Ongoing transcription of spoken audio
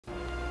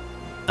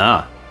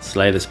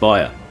Slay the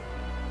Spire.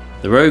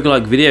 The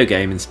roguelike video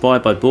game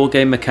inspired by board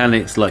game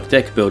mechanics like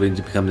deck building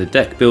to become the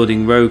deck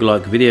building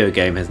roguelike video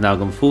game has now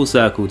gone full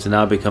circle to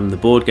now become the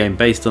board game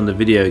based on the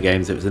video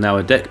games. It was now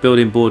a deck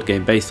building board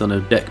game based on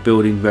a deck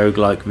building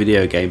roguelike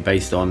video game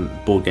based on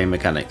board game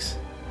mechanics.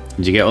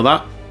 Did you get all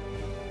that?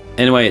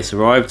 Anyway, it's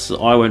arrived,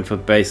 so I went for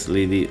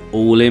basically the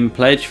all-in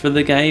pledge for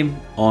the game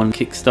on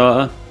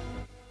Kickstarter.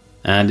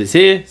 And it's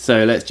here,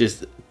 so let's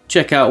just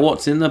check out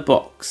what's in the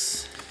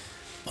box.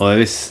 Although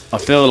this, I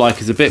feel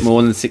like, is a bit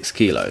more than 6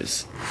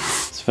 kilos.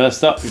 So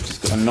first up, we've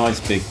just got a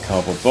nice big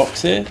cardboard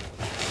box here.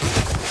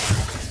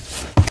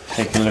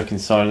 Taking a look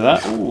inside of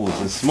that. Ooh,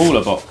 it's a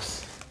smaller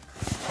box.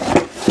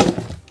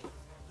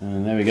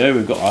 And there we go,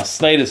 we've got our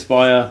Slay the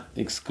Spire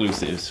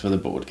exclusives for the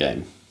board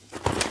game.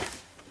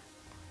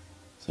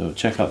 So we'll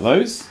check out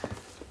those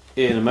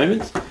in a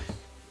moment.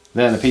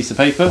 Then a piece of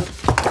paper,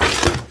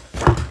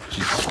 which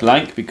is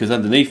blank because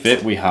underneath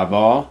it we have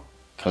our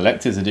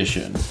collector's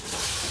edition.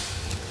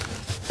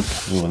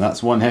 Ooh, and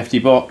that's one hefty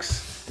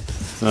box.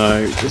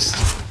 So just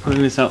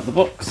pulling this out of the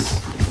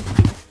box.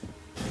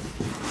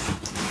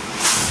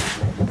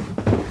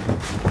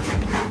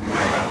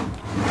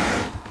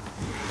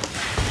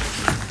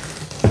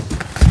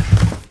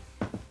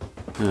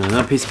 And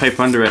that piece of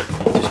paper under it,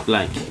 just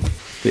blank.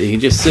 But you can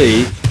just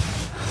see,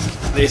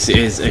 this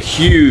is a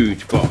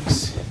huge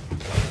box.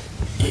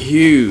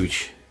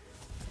 Huge.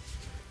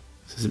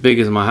 It's as big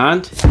as my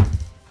hand.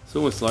 It's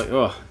almost like,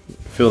 oh,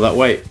 feel that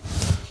weight.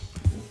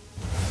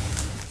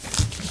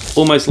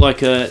 Almost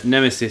like a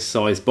Nemesis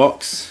size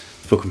box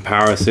for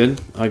comparison,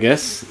 I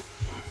guess.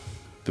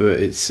 But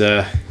it's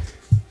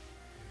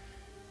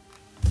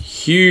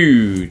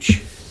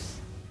huge.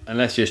 And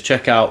let's just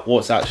check out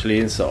what's actually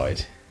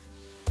inside.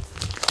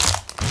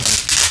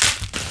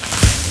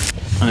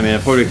 I mean, I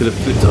probably could have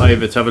flipped it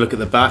over to have a look at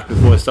the back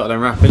before I started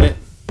unwrapping it.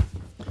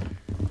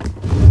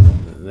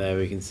 There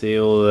we can see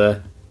all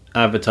the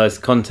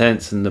advertised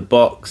contents and the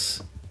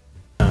box.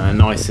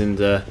 Nice and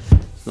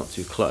not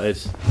too cluttered.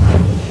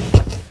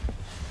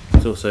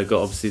 It's also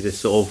got obviously this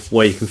sort of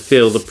where you can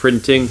feel the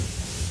printing.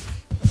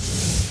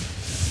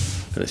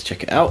 Let's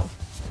check it out.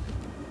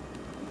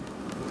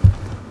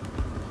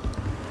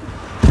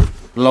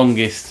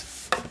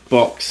 Longest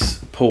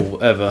box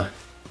pull ever.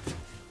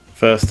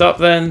 First up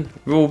then,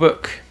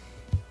 rulebook.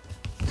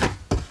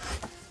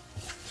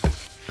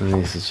 And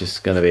this is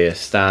just going to be a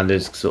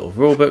standard sort of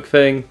rulebook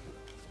thing.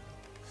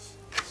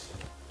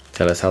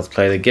 Tell us how to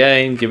play the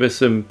game, give us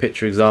some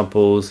picture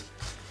examples,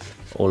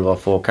 all of our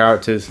 4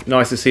 characters.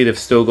 Nice to see they've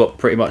still got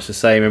pretty much the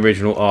same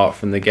original art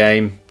from the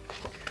game.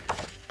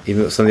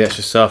 Even got some of the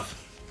extra stuff.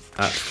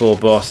 Act 4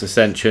 boss,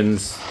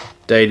 ascensions,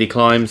 daily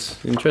climbs.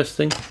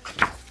 Interesting.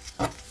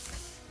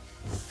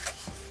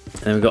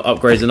 And we've got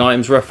upgrades and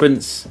items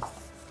reference.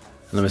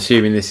 And I'm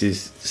assuming this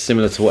is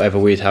similar to whatever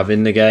we'd have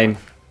in the game.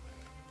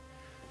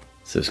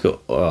 So it's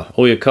got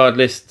all your card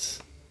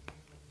lists,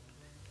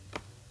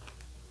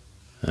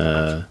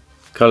 colourless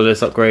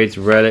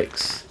upgrades,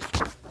 relics,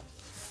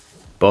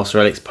 boss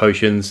relics,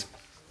 potions.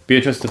 Be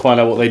interested to find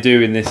out what they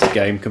do in this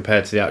game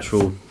compared to the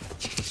actual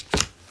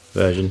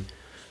version.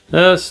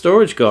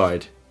 Storage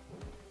guide.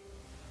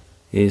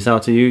 Here's how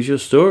to use your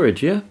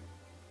storage, yeah,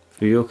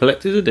 for your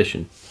collector's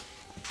edition.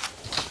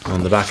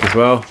 On the back as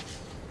well,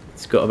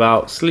 it's got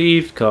about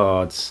sleeved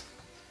cards.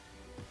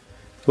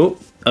 Oh,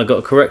 I got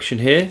a correction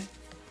here.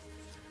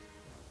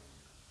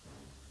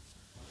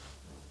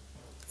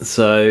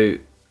 So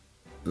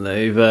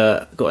they've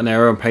got an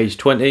error on page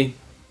 20.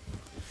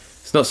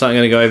 It's not something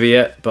I'm going to go over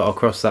yet, but I'll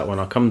cross that when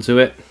I come to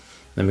it.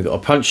 Then we've got a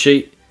punch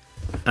sheet,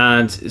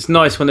 and it's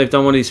nice when they've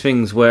done one of these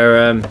things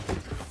where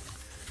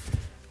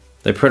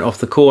they print off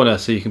the corner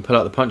so you can pull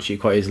out the punch sheet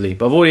quite easily.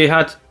 But I've already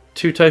had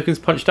 2 tokens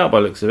punched out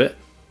by the looks of it.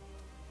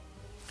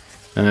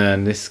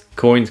 And this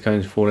coin's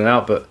kind of falling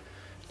out, but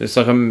looks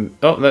like I'm...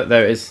 Oh,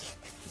 there it is.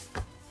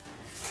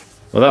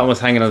 Well, that one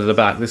was hanging under the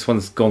back. This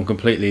one's gone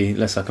completely,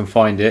 unless I can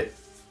find it.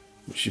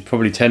 Which is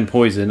probably 10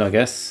 poison, I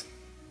guess.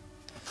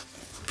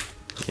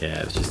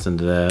 Yeah, it's just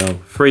under there. Oh,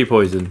 3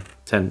 poison.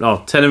 10.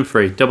 Oh, 10 and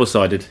 3.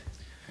 Double-sided.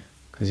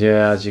 Because,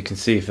 yeah, as you can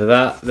see for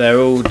that, they're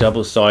all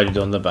double-sided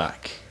on the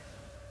back.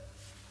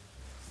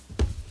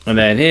 And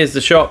then here's the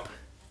shop.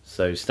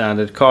 So,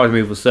 standard card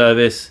removal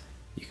service.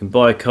 You can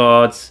buy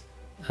cards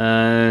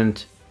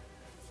and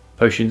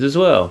potions as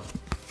well.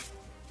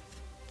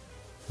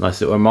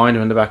 Nice little reminder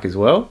on the back as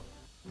well.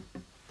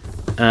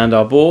 And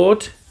our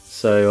board.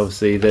 So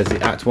obviously there's the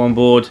Act 1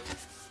 board.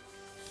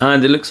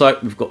 And it looks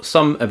like we've got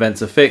some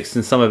events are fixed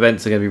and some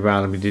events are going to be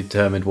randomly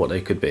determined what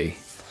they could be.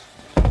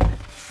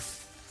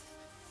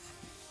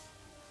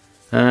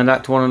 And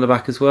Act 1 on the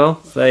back as well.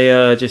 They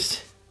are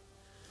just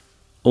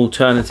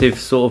alternative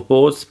sort of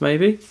boards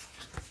maybe.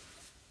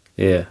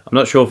 Yeah, I'm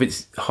not sure if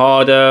it's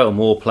harder or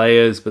more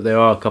players, but there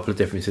are a couple of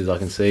differences I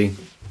can see.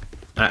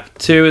 Act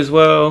 2 as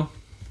well.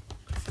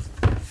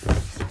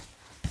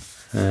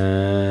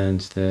 And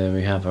then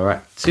we have our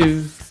Act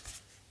 2.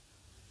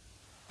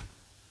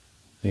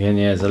 Again,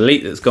 yeah, there's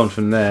Elite that's gone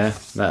from there.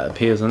 That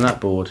appears on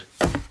that board.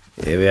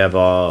 Here we have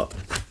our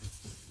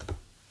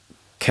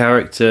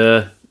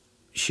character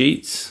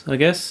sheets, I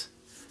guess.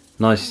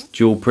 Nice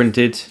dual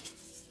printed.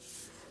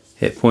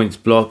 Hit points,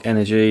 block,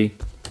 energy.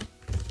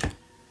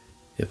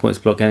 Hit points,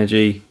 block,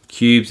 energy.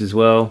 Cubes as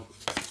well.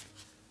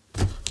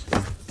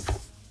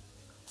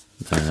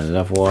 And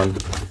another one.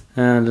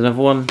 And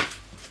another one.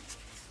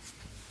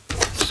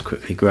 Just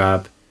quickly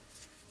grab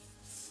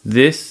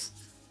this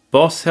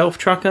boss health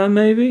tracker,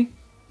 maybe?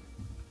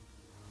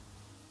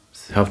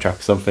 Health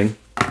tracker something.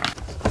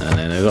 And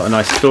then I've got a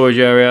nice storage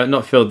area.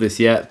 Not filled this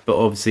yet, but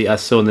obviously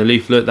as saw in the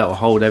leaflet, that will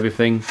hold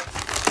everything.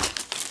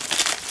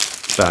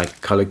 Bag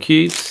of colour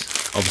cubes.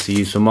 Obviously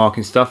used for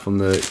marking stuff on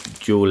the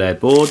dual layered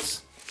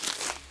boards.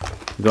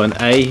 We've got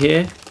an A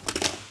here.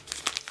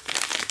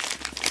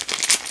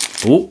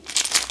 Oh,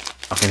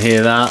 I can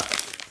hear that.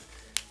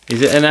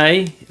 Is it an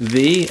A?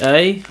 The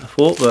A? I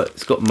thought, but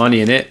it's got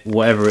money in it,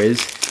 whatever it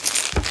is.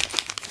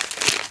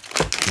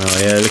 Oh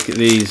yeah, look at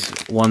these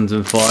 1s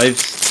and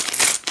 5s.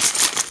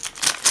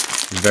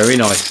 Very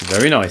nice,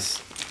 very nice.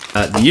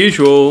 The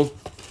usual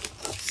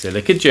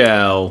silica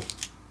gel.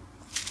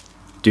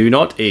 Do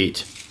not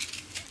eat.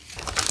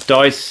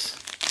 Dice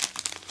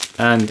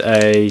and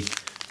a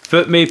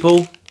foot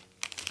meeple,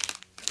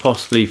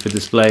 possibly for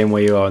displaying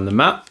where you are on the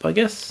map, I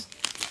guess.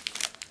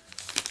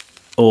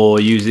 Or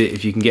use it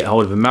if you can get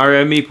hold of a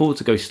Mario meeple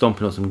to go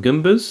stomping on some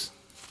Goombas.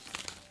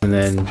 And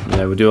then, you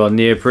know, we'll do our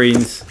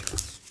neoprenes.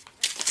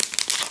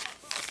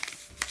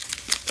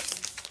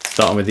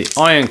 Starting with the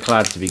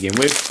ironclad to begin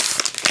with.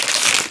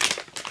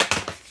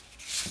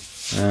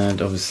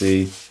 And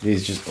obviously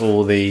these are just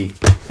all the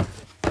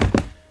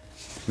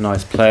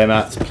nice player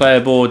mats. Player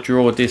board,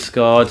 draw,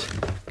 discard.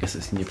 Guess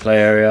it's in your play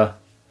area.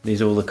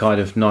 These are all the kind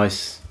of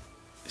nice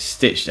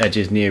stitched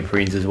edges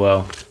neoprenes as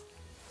well.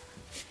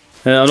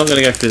 I'm not going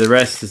to go through the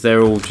rest as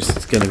they're all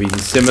just going to be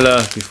similar.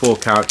 Before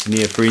character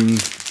neoprene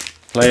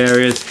play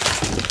areas.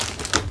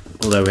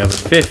 Although we have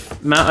a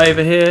 5th mat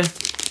over here.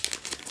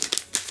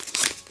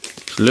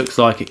 Which looks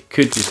like it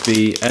could just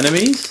be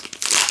enemies.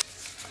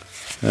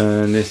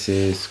 And this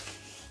is...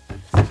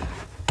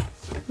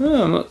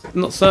 oh, I'm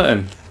not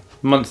certain.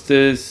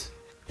 Monsters,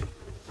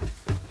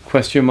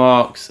 question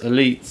marks,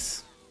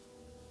 elites,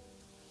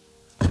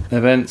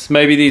 events.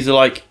 Maybe these are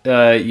like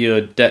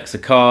your decks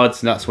of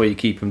cards, and that's where you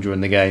keep them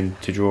during the game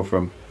to draw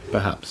from,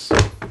 perhaps.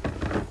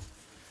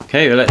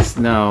 Okay, well, let's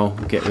now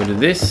get rid of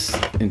this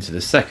into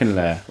the second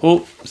layer.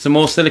 Oh, some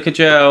more silica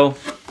gel.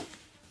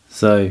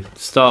 So,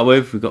 to start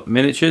with, we've got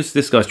miniatures.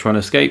 This guy's trying to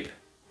escape.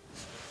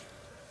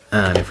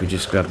 And if we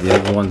just grab the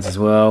other ones as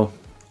well.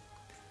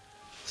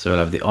 So we'll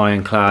have the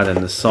ironclad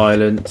and the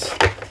silent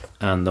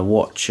and the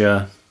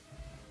watcher.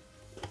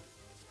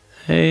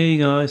 Hey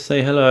guys,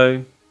 say hello.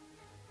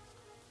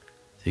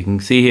 So you can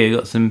see here, you've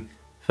got some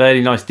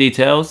fairly nice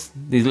details.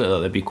 These look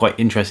like they'd be quite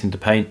interesting to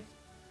paint,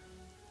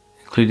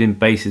 including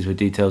bases with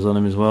details on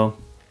them as well.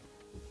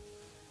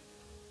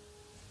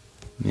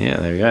 Yeah,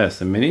 there we go,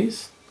 some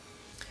minis.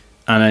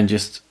 And then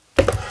just,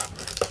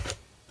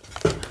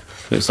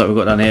 looks like we've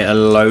got down here a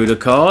load of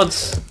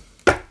cards.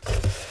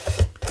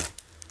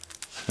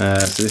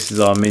 So this is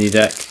our mini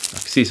deck. I can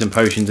see some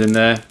potions in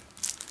there.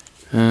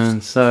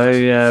 And so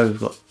yeah, we've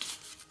got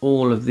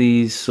all of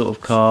these sort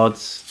of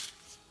cards.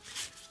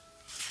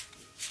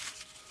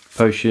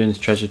 Potions,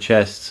 treasure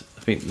chests.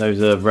 I think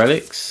those are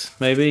relics,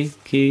 maybe,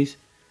 keys.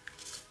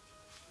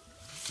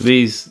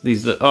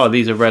 These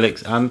are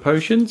relics and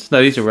potions.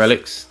 No, these are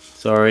relics.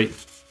 Sorry.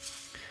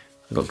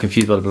 I got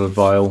confused by the blood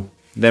vial.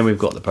 Then we've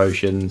got the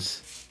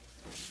potions.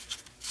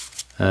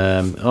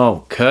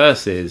 Oh,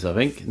 curses, I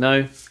think.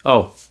 No.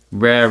 Oh,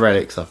 rare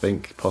relics, I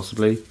think,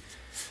 possibly.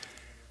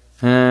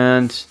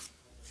 And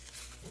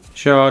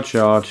shard.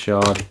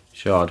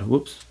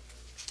 Whoops.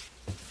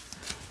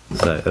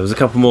 So there was a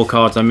couple more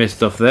cards I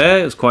missed off there.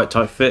 It was quite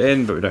tight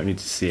fitting, but we don't need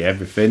to see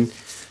everything.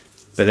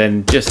 But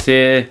then just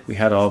here we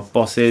had our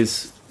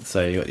bosses.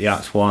 So you got the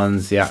Act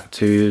 1s, the Act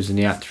 2s, and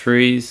the Act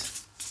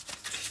 3s.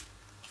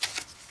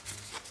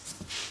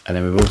 And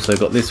then we've also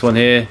got this one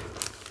here.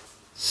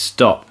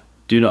 Stop.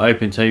 Do not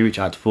open until you reach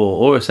Act 4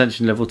 or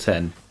Ascension level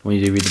 10 when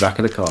you do read the back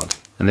of the card.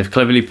 And they've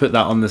cleverly put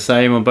that on the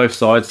same on both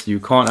sides, so you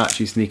can't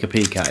actually sneak a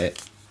peek at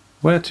it.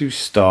 Where to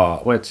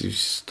start? Where to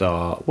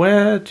start?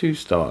 Where to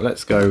start?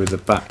 Let's go with the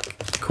back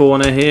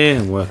corner here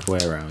and work our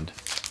way around.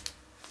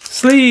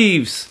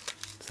 Sleeves!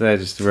 So they're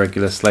just the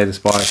regular Slay the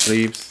Spire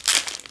sleeves.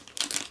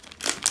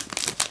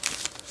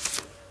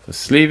 For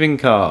sleeving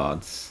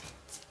cards.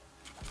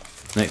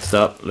 Next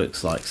up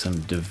looks like some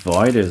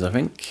dividers, I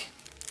think.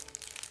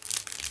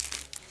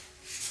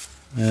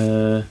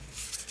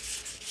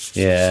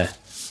 Yeah,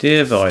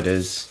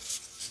 dividers.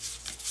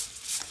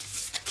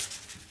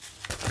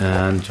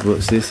 And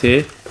what's this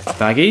here?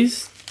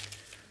 Baggies?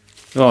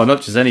 Oh,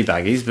 not just any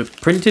baggies, but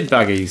printed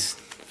baggies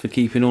for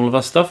keeping all of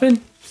our stuff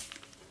in.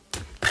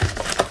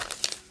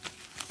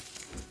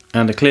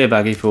 And a clear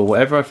baggie for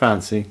whatever I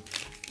fancy.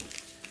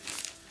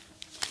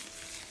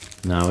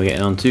 Now we're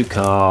getting on to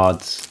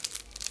cards.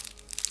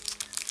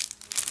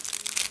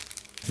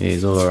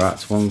 Here's all our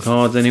Act 1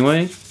 cards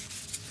anyway.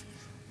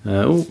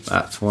 Oh,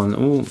 Act 1.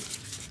 Oh,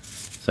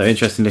 So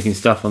interesting looking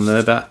stuff on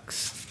their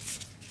backs.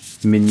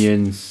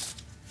 Minions,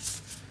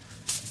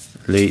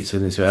 elites,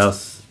 and anything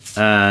else.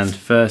 And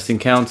first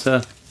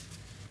encounter.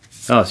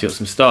 Oh, so you got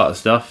some starter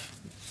stuff.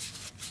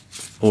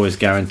 Always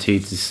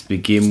guaranteed to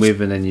begin with,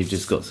 and then you've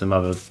just got some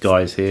other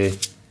guys here.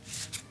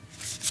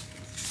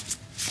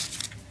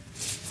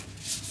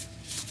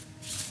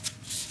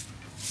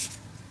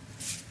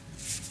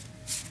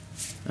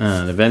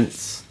 And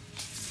events.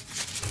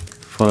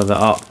 Follow that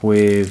up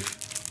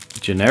with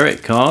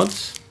generic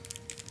cards.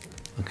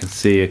 I can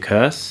see a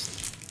curse.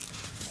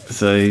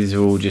 So these are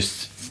all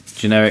just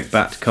generic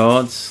backed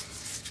cards.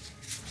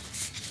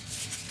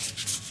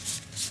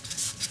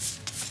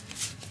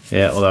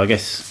 Yeah, although I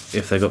guess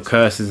if they've got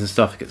curses and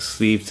stuff, it gets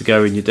sleeved to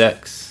go in your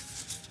decks.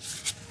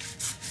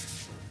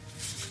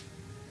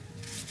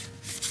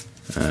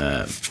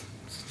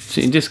 So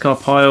you can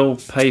discard pile,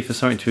 pay for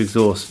something to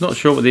exhaust. Not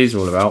sure what these are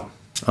all about.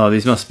 Oh,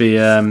 these must be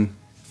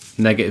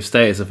negative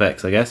status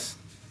effects, I guess.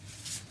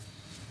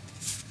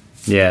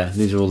 Yeah,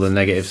 these are all the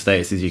negative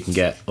statuses you can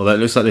get. Although it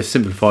looks like they've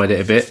simplified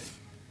it a bit.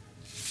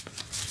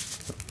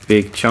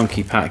 Big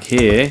chunky pack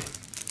here.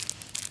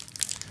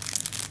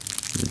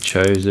 The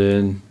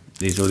Chosen.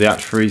 These are all the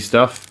Ep53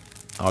 stuff.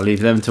 I'll leave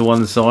them to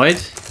one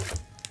side.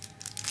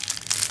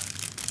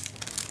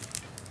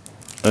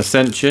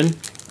 Ascension.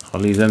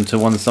 I'll leave them to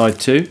one side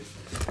too.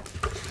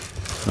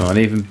 Oh, an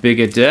even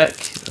bigger deck.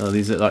 Oh,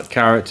 these look like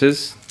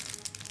characters.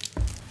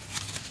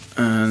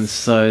 And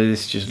so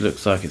this just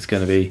looks like it's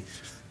going to be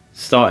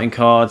starting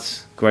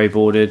cards, grey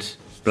bordered,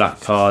 black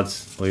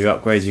cards, or your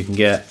upgrades you can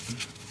get.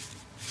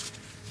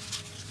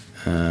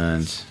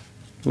 And,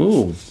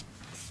 ooh,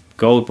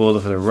 gold border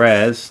for the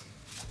rares.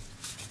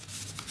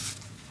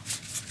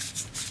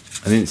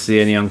 I didn't see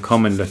any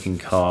uncommon looking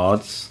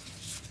cards.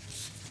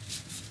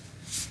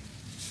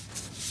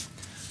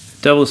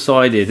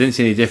 Double-sided, didn't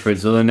see any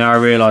difference, although now I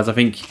realise I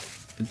think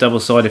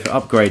double-sided for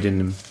upgrading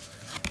them.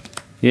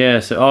 Yeah,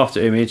 so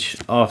after image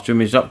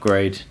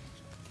upgrade.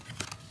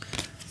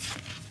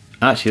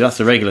 Actually, that's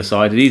the regular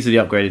side. These are the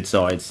upgraded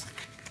sides.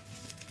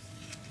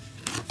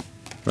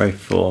 Wraith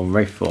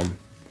form.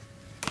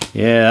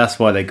 Yeah, that's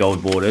why they're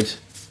gold bordered.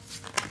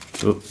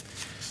 Oop.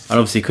 And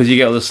obviously, because you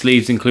get all the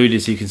sleeves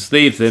included, so you can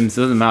sleeve them,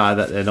 so it doesn't matter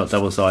that they're not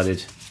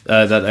double-sided.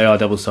 That they are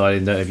double-sided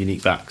and don't have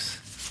unique backs.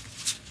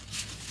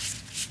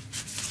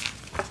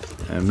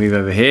 And move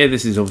over here.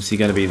 This is obviously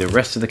going to be the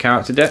rest of the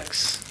character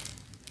decks.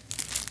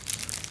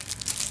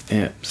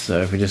 Yep,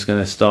 so if we're just going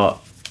to start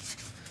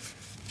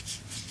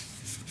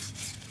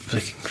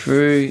flicking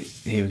through,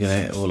 here we're going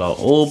to hit all our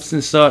orbs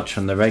and such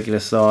on the regular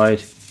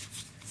side.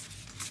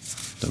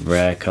 The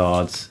rare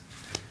cards.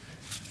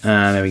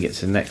 And then we get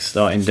to the next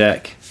starting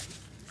deck.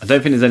 I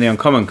don't think there's any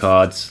uncommon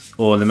cards,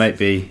 or there might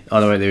be. Oh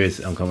no, wait, there is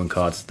uncommon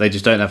cards. They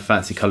just don't have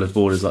fancy coloured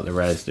borders like the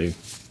rares do.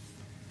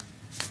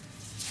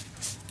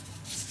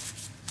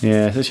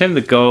 Yeah, it's a shame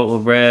the gold or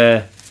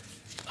rare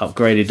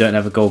upgraded don't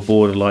have a gold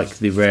border like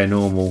the rare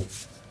normal.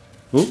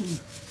 Ooh.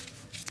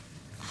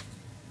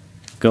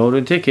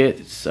 Golden ticket,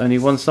 it's only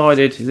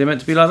one-sided. Is it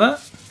meant to be like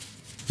that?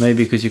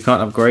 Maybe because you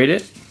can't upgrade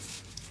it.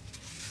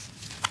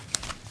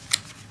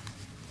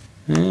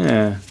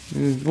 Yeah.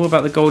 What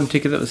about the golden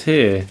ticket that was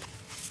here?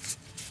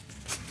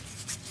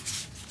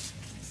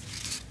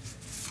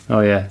 Oh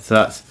yeah, so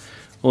that's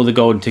all the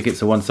golden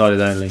tickets are one-sided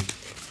only.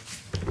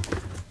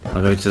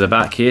 I'll go to the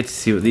back here to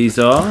see what these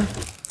are.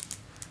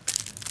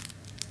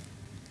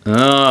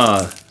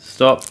 Ah,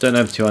 stop, don't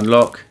have to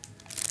unlock.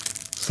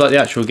 It's like the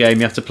actual game,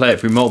 you have to play it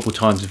through multiple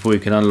times before you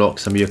can unlock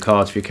some of your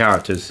cards for your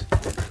characters.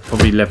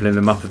 Probably leveling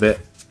them up a bit.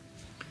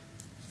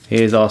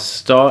 Here's our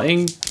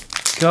starting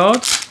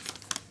cards.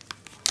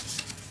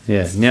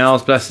 Yeah,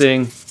 Niall's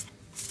Blessing.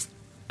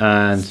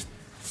 And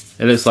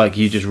it looks like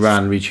you just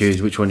randomly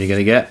choose which one you're going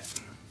to get.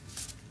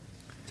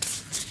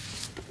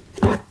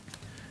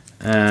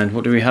 And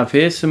what do we have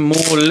here? Some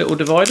more little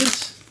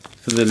dividers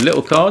for the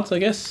little cards, I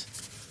guess.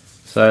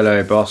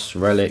 Solo, Boss,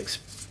 Relics,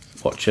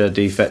 Watcher,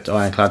 Defect,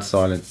 Ironclad,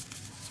 Silent.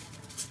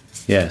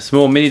 Yeah, some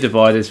more mini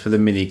dividers for the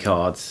mini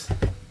cards.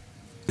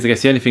 I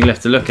guess the only thing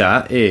left to look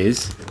at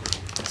is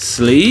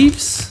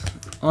sleeves,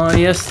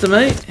 I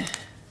estimate.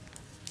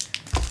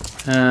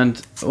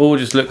 And all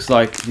just looks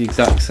like the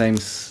exact same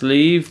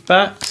sleeve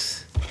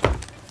backs.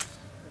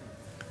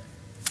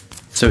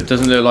 So it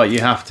doesn't look like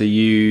you have to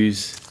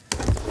use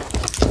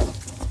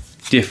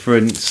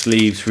different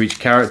sleeves for each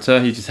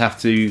character. You just have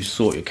to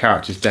sort your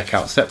character's deck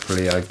out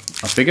separately, I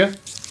figure.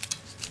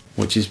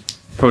 Which is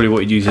probably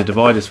what you'd use the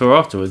dividers for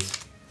afterwards.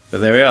 But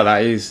there we are,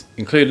 that is,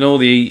 including all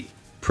the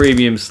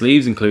premium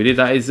sleeves included,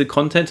 that is the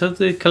content of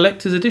the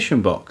collector's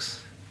edition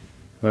box.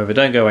 However,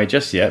 don't go away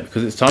just yet,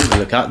 because it's time to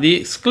look at the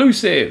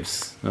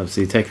exclusives.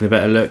 Obviously, taking a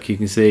better look, you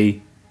can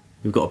see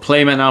we've got a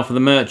playmat now for the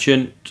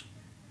merchant.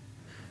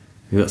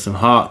 We've got some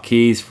heart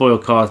keys, foil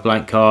cards,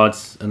 blank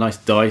cards, a nice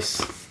dice.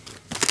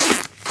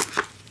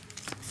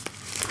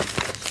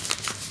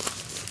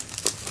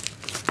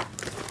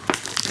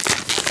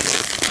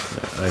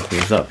 So open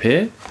these up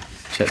here,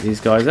 check these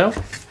guys out.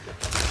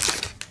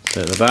 So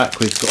at the back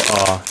we've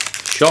got our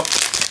shop.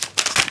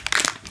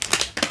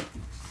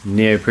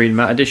 Neoprene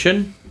matte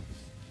edition.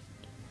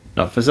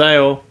 Not for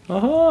sale.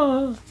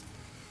 Aha!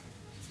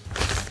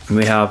 And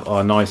we have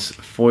our nice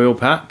foil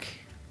pack.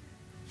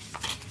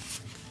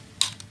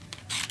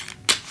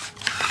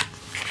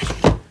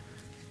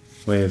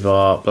 With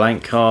our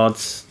blank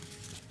cards.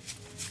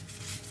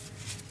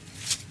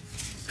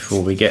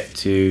 Before we get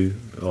to,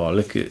 oh,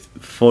 look at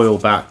foil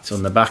backed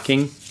on the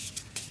backing.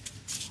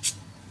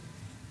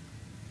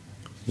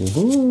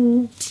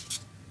 Woohoo!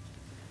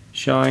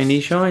 Shiny,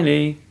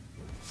 shiny.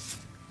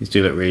 These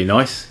do look really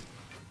nice.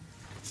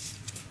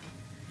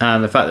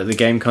 And the fact that the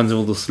game comes with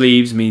all the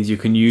sleeves means you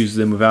can use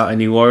them without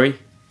any worry.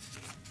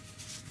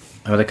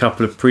 I've had a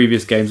couple of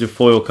previous games with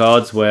foil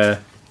cards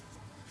where,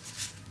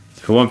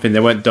 for one thing, they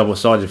weren't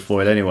double-sided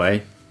foil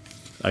anyway.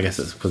 I guess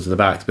that's because of the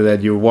backs, but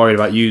then you were worried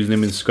about using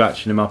them and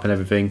scratching them up and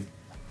everything.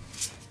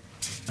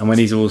 And when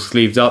these are all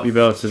sleeved up, you'll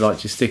be able to like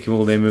just stick them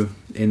all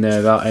in there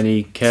without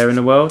any care in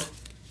the world.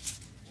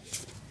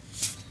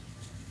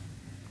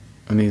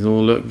 And these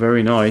all look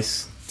very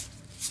nice.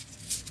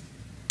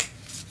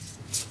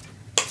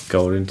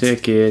 Golden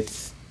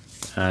tickets.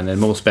 And then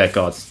more spare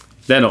cards.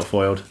 They're not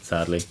foiled,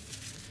 sadly.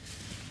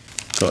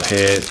 Got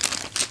here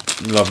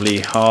lovely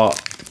heart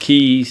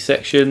key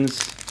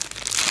sections.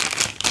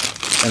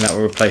 And that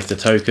will replace the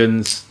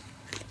tokens.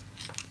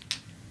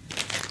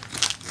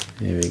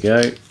 Here we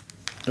go.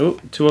 Oh,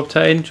 to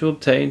obtain, to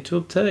obtain, to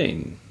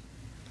obtain.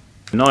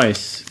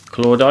 Nice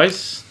claw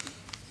dice.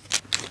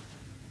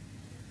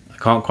 I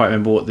can't quite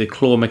remember what the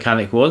claw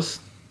mechanic was.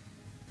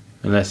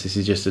 Unless this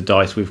is just a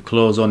dice with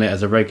claws on it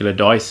as a regular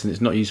dice and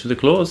it's not used for the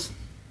claws.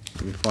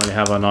 We finally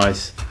have our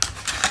nice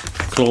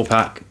claw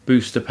pack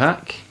booster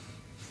pack.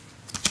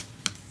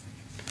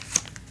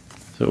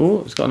 So,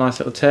 oh, it's got a nice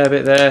little tear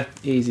bit there.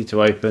 Easy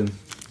to open.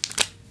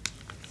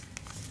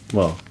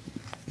 Well,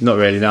 not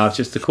really now, it's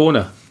just the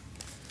corner.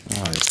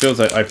 Oh, it feels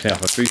like opening up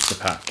a booster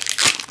pack.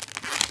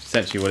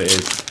 Essentially what it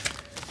is.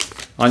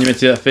 Aren't you meant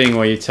to do that thing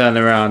where you turn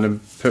around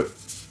and put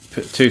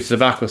two to the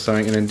back or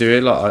something and then do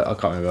it? Like, I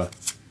can't remember.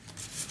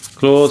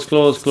 Claws,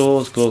 claws,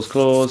 claws, claws,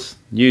 claws.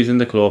 Using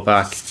the claw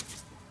pack.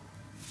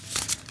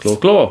 Claw,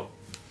 claw.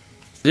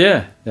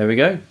 Yeah, there we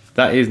go.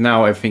 That is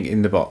now everything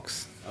in the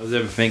box. That was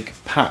everything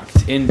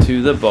packed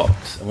into the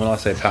box. And when I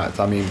say packed,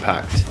 I mean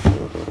packed.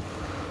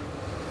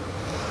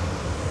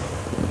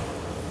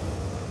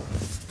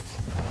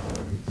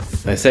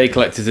 They say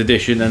collector's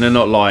edition and they're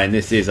not lying.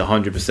 This is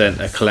 100%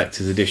 a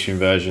collector's edition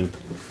version.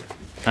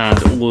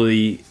 And all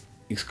the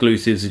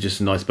exclusives are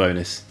just a nice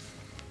bonus.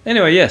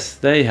 Anyway, yes,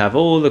 there you have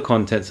all the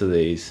contents of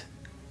these.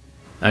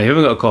 Now, if you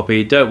haven't got a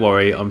copy, don't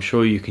worry. I'm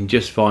sure you can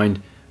just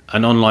find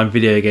an online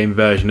video game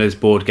version of this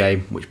board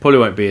game, which probably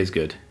won't be as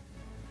good.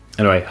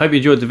 Anyway, hope you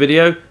enjoyed the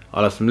video.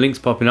 I'll have some links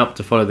popping up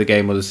to follow the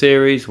game or the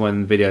series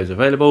when the video is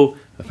available.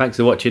 Thanks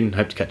for watching.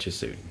 Hope to catch you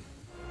soon.